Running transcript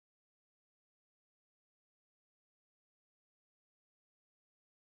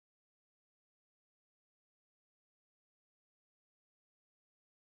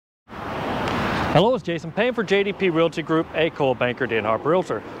Hello, it's Jason Payne for JDP Realty Group, a Coldwell Banker Dan Harper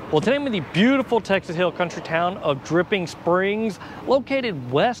Realtor. Well, today I'm in the beautiful Texas Hill country town of Dripping Springs,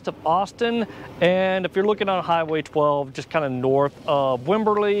 located west of Austin. And if you're looking on Highway 12, just kind of north of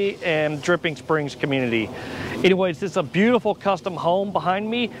Wimberley and Dripping Springs community. Anyways, this is a beautiful custom home behind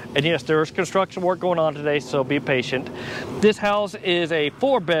me. And yes, there is construction work going on today, so be patient. This house is a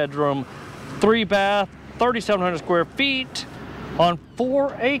 4-bedroom, 3-bath, 3,700 square feet, on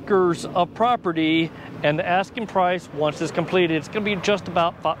 4 acres of property, and the asking price once it's completed, it's going to be just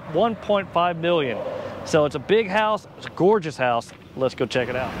about 1.5 million. So it's a big house, it's a gorgeous house. Let's go check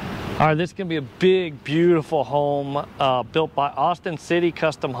it out. All right, this is going to be a big, beautiful home built by Austin City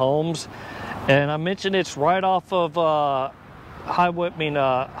Custom Homes, and I mentioned it's right off of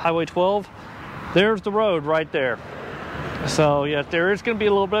Highway 12. There's the road right there. So yeah, there is going to be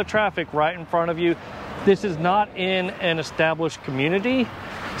a little bit of traffic right in front of you. This is not in an established community,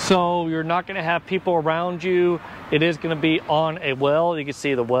 so you're not going to have people around you. It is going to be on a well. You can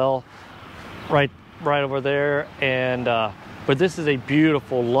see the well right over there. And but this is a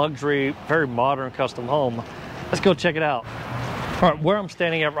beautiful, luxury, very modern custom home. Let's go check it out. All right, where I'm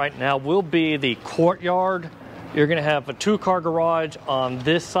standing at right now will be the courtyard. You're going to have a 2-car garage on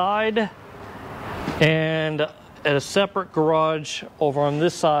this side, and a separate garage over on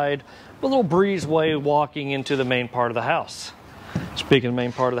this side. A little breezeway walking into the main part of the house. Speaking of the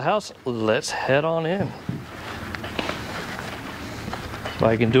main part of the house, let's head on in. If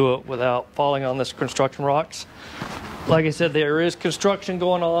I can do it without falling on this construction rocks. Like I said, there is construction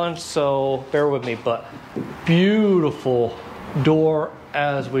going on, so bear with me, but beautiful door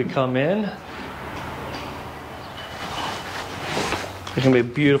as we come in. It's gonna be a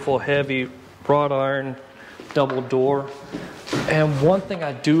beautiful, heavy wrought iron double door. And one thing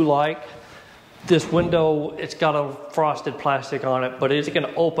I do like, this window, it's got a frosted plastic on it, but it's going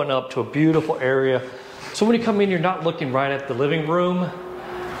to open up to a beautiful area. So when you come in, you're not looking right at the living room.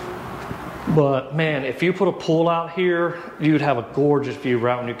 But man, if you put a pool out here, you'd have a gorgeous view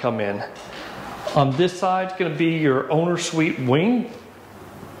right when you come in. On this side, it's going to be your owner suite wing.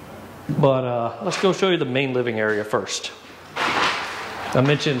 But let's go show you the main living area first. I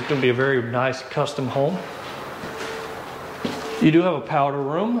mentioned it's going to be a very nice custom home. You do have a powder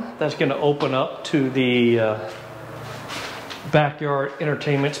room that's going to open up to the backyard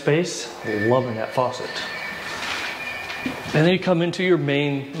entertainment space. Loving that faucet. And then you come into your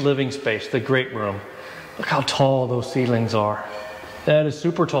main living space, the great room. Look how tall those ceilings are. That is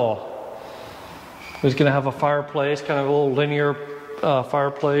super tall. It's going to have a fireplace, kind of a little linear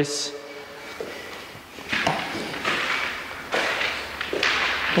fireplace.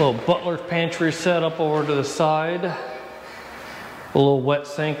 A little butler's pantry set up over to the side. A little wet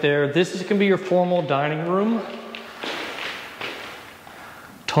sink there. This is going to be your formal dining room.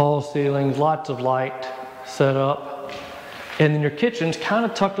 Tall ceilings, lots of light set up. And then your kitchen's kind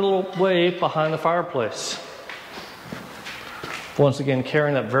of tucked a little way behind the fireplace. Once again,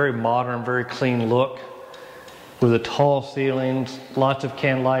 carrying that very modern, very clean look with the tall ceilings, lots of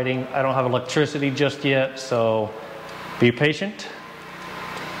can lighting. I don't have electricity just yet, so be patient.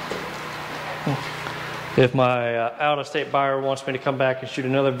 If my out-of-state buyer wants me to come back and shoot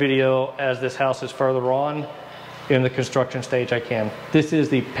another video as this house is further on in the construction stage, I can. This is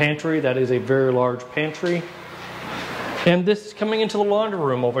the pantry. That is a very large pantry. And this is coming into the laundry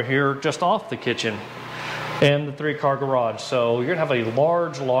room over here just off the kitchen and the 3-car garage. So you're going to have a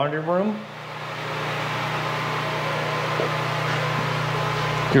large laundry room.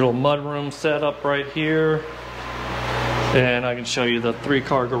 Your little mud room set up right here. And I can show you the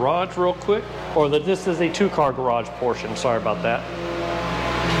 3-car garage real quick. Or this is a 2-car garage portion. Sorry about that.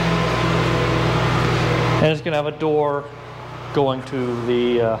 And it's going to have a door going to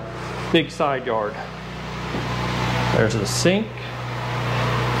the big side yard. There's the sink.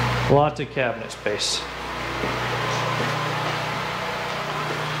 Lots of cabinet space.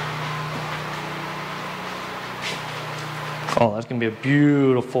 Oh, that's going to be a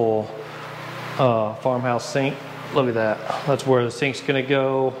beautiful farmhouse sink. Look at that. That's where the sink's going to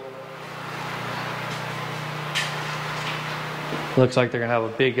go. Looks like they're going to have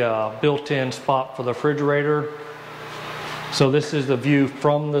a big built-in spot for the refrigerator. So this is the view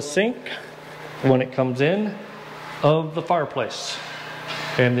from the sink when it comes in of the fireplace.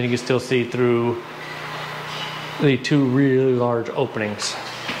 And then you can still see through the 2 really large openings.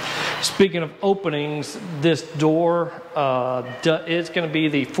 Speaking of openings, this door is going to be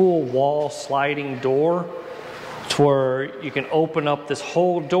the full wall sliding door, to where you can open up this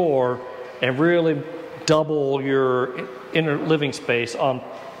whole door and really double your inner living space on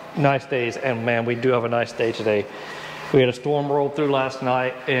nice days. And man, we do have a nice day today. We had a storm roll through last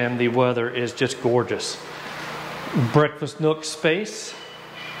night and the weather is just gorgeous. Breakfast nook space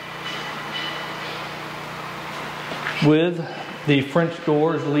with the French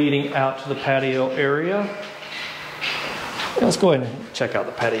doors leading out to the patio area. Let's go ahead and check out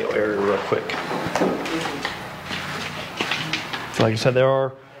the patio area real quick. Like I said, there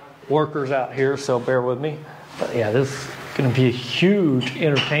are workers out here, so bear with me. But yeah, this is going to be a huge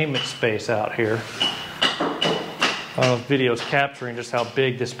entertainment space out here. I don't know if video is capturing just how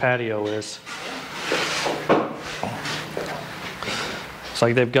big this patio is. It's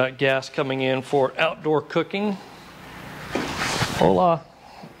like they've got gas coming in for outdoor cooking. Hola.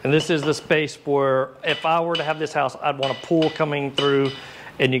 And this is the space where if I were to have this house, I'd want a pool coming through,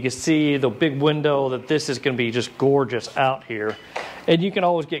 and you can see the big window that this is going to be just gorgeous out here. And you can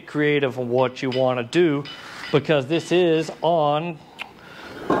always get creative on what you want to do, because this is on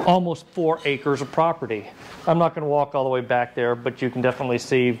almost 4 acres of property. I'm not going to walk all the way back there, but you can definitely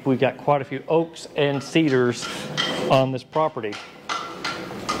see we got quite a few oaks and cedars on this property.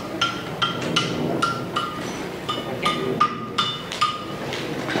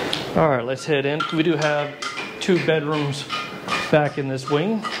 All right, let's head in. We do have 2 bedrooms back in this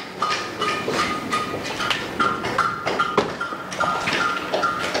wing.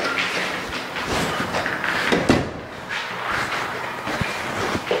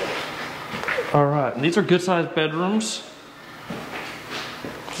 All right, and these are good sized bedrooms.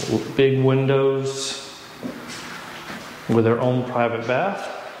 Big windows with their own private bath.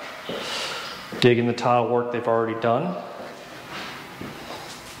 Digging the tile work they've already done.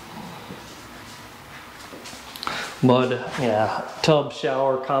 Mud, yeah, tub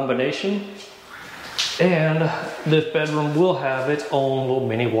shower combination. And this bedroom will have its own little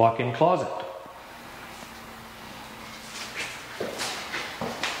mini walk-in closet.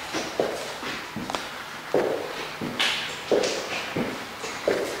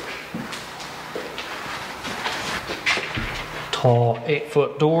 Tall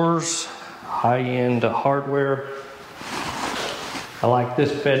 8-foot doors, high-end hardware. I like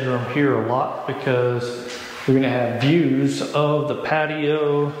this bedroom here a lot because we're going to have views of the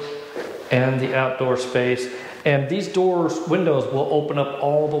patio and the outdoor space. And these windows will open up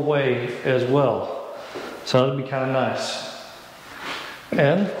all the way as well. So that'll be kind of nice.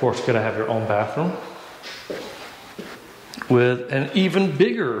 And of course, going to have your own bathroom with an even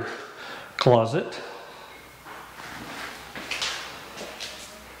bigger closet.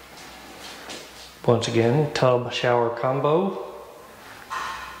 Once again, tub shower combo.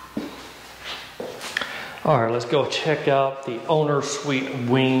 All right, let's go check out the owner suite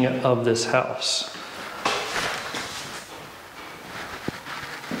wing of this house.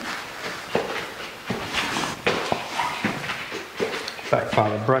 Back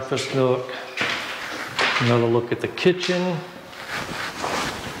by the breakfast nook. Another look at the kitchen.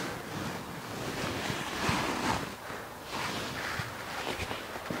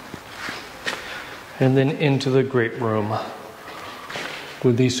 And then into the great room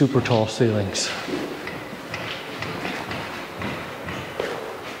with these super tall ceilings.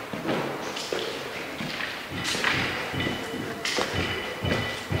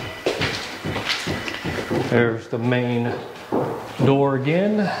 There's the main door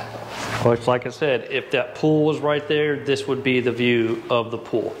again. Which, like I said, if that pool was right there, this would be the view of the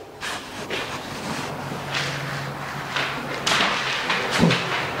pool.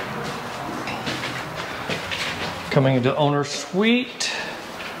 Coming into owner's suite,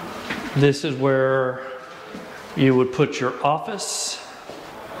 this is where you would put your office.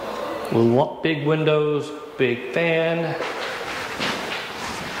 With big windows, big fan.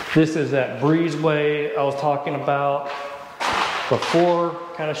 This is that breezeway I was talking about before,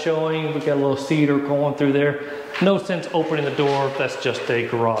 kind of showing. We got a little cedar going through there. No sense opening the door, that's just a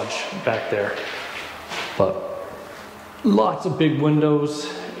garage back there. But lots of big windows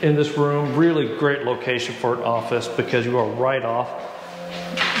in this room. Really great location for an office because you are right off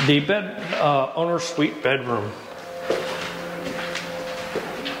the owner's suite bedroom.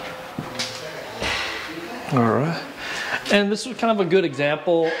 All right. And this was kind of a good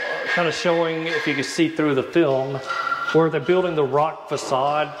example, kind of showing, if you can see through the film, where they're building the rock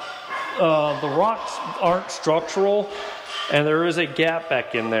facade. The rocks aren't structural, and there is a gap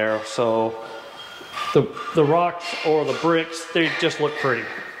back in there. So the rocks or the bricks, they just look pretty.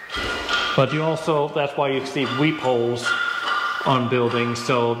 But you also, that's why you see weep holes on buildings.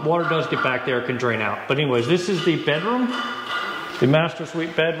 So water does get back there, it can drain out. But anyways, this is the bedroom, the master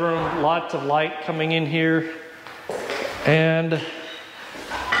suite bedroom. Lots of light coming in here. And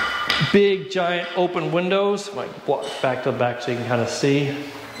big giant open windows. I might walk back to the back so you can kind of see.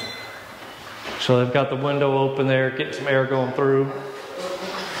 So they've got the window open there, getting some air going through.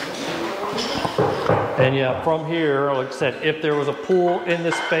 And yeah, from here, like I said, if there was a pool in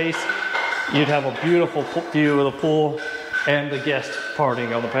this space, you'd have a beautiful view of the pool and the guest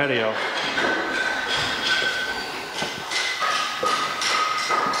partying on the patio.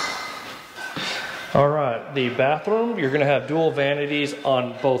 All right, the bathroom, you're gonna have dual vanities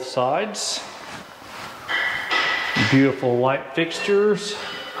on both sides. Beautiful light fixtures.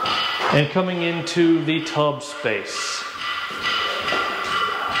 And coming into the tub space.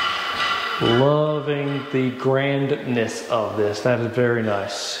 Loving the grandness of this. That is very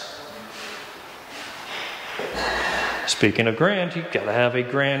nice. Speaking of grand, you've got to have a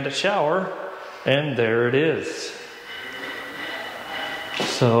grand shower, and there it is.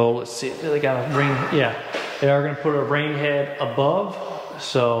 So let's see, they got a rain, yeah, they are going to put a rain head above,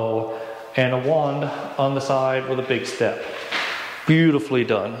 so, and a wand on the side with a big step. Beautifully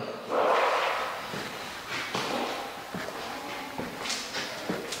done.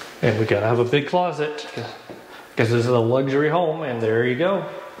 And we gotta have a big closet because this is a luxury home, and there you go.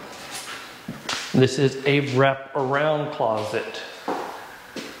 This is a wrap-around closet.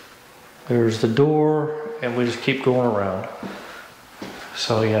 There's the door, and we just keep going around.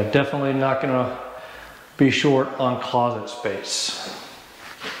 So yeah, definitely not gonna be short on closet space.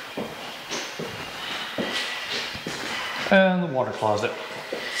 And the water closet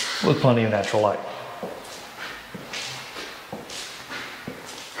with plenty of natural light.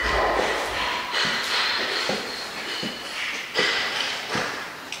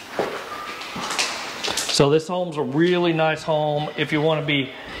 So this home's a really nice home if you want to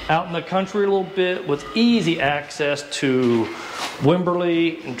be out in the country a little bit with easy access to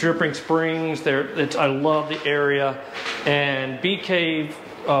Wimberley and Dripping Springs. I love the area. And Bee Cave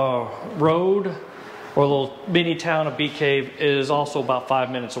Road, or the little mini town of Bee Cave, is also about 5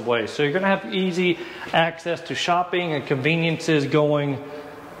 minutes away. So you're going to have easy access to shopping and conveniences going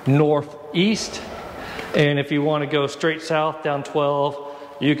northeast. And if you want to go straight south down 12,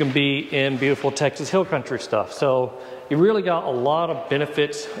 you can be in beautiful Texas Hill Country stuff. So you really got a lot of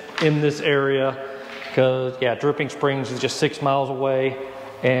benefits in this area because, yeah, Dripping Springs is just 6 miles away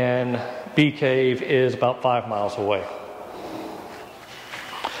and Bee Cave is about 5 miles away.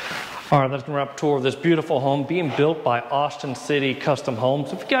 All right, let's wrap up a tour of this beautiful home being built by Austin City Custom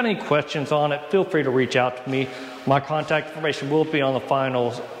Homes. If you've got any questions on it, feel free to reach out to me. My contact information will be on the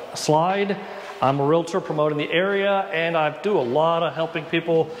final slide. I'm a realtor promoting the area, and I do a lot of helping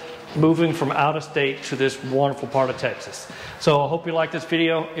people moving from out of state to this wonderful part of Texas. So I hope you liked this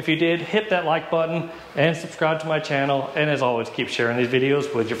video. If you did, hit that like button and subscribe to my channel. And as always, keep sharing these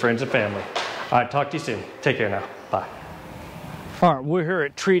videos with your friends and family. All right, talk to you soon. Take care now. Bye. All right, we're here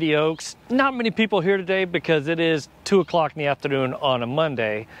at Treaty Oaks. Not many people here today because it is 2 o'clock in the afternoon on a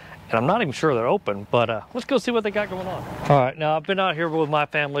Monday. And I'm not even sure they're open, but let's go see what they got going on. All right, now I've been out here with my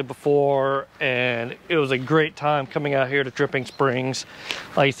family before, and it was a great time coming out here to Dripping Springs.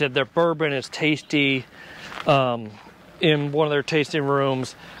 Like I said, their bourbon is tasty. In one of their tasting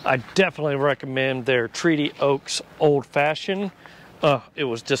rooms, I definitely recommend their Treaty Oaks Old Fashioned. It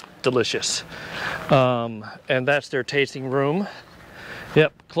was just delicious. And that's their tasting room.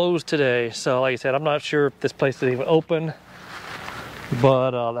 Yep, closed today. So like I said, I'm not sure if this place is even open.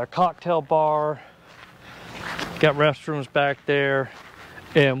 But their cocktail bar, got restrooms back there,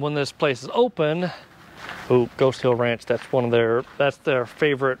 and when this place is open, oh, Ghost Hill Ranch, that's their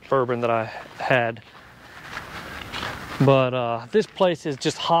favorite bourbon that I had. But this place is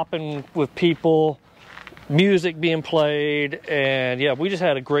just hopping with people, music being played, and yeah, we just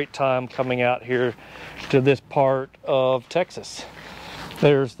had a great time coming out here to this part of Texas.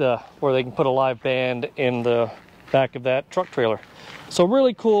 There's where they can put a live band in the back of that truck trailer. So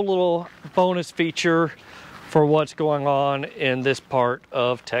really cool little bonus feature for what's going on in this part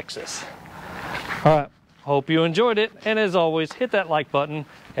of Texas. All right, hope you enjoyed it. And as always, hit that like button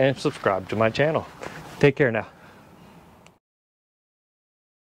and subscribe to my channel. Take care now.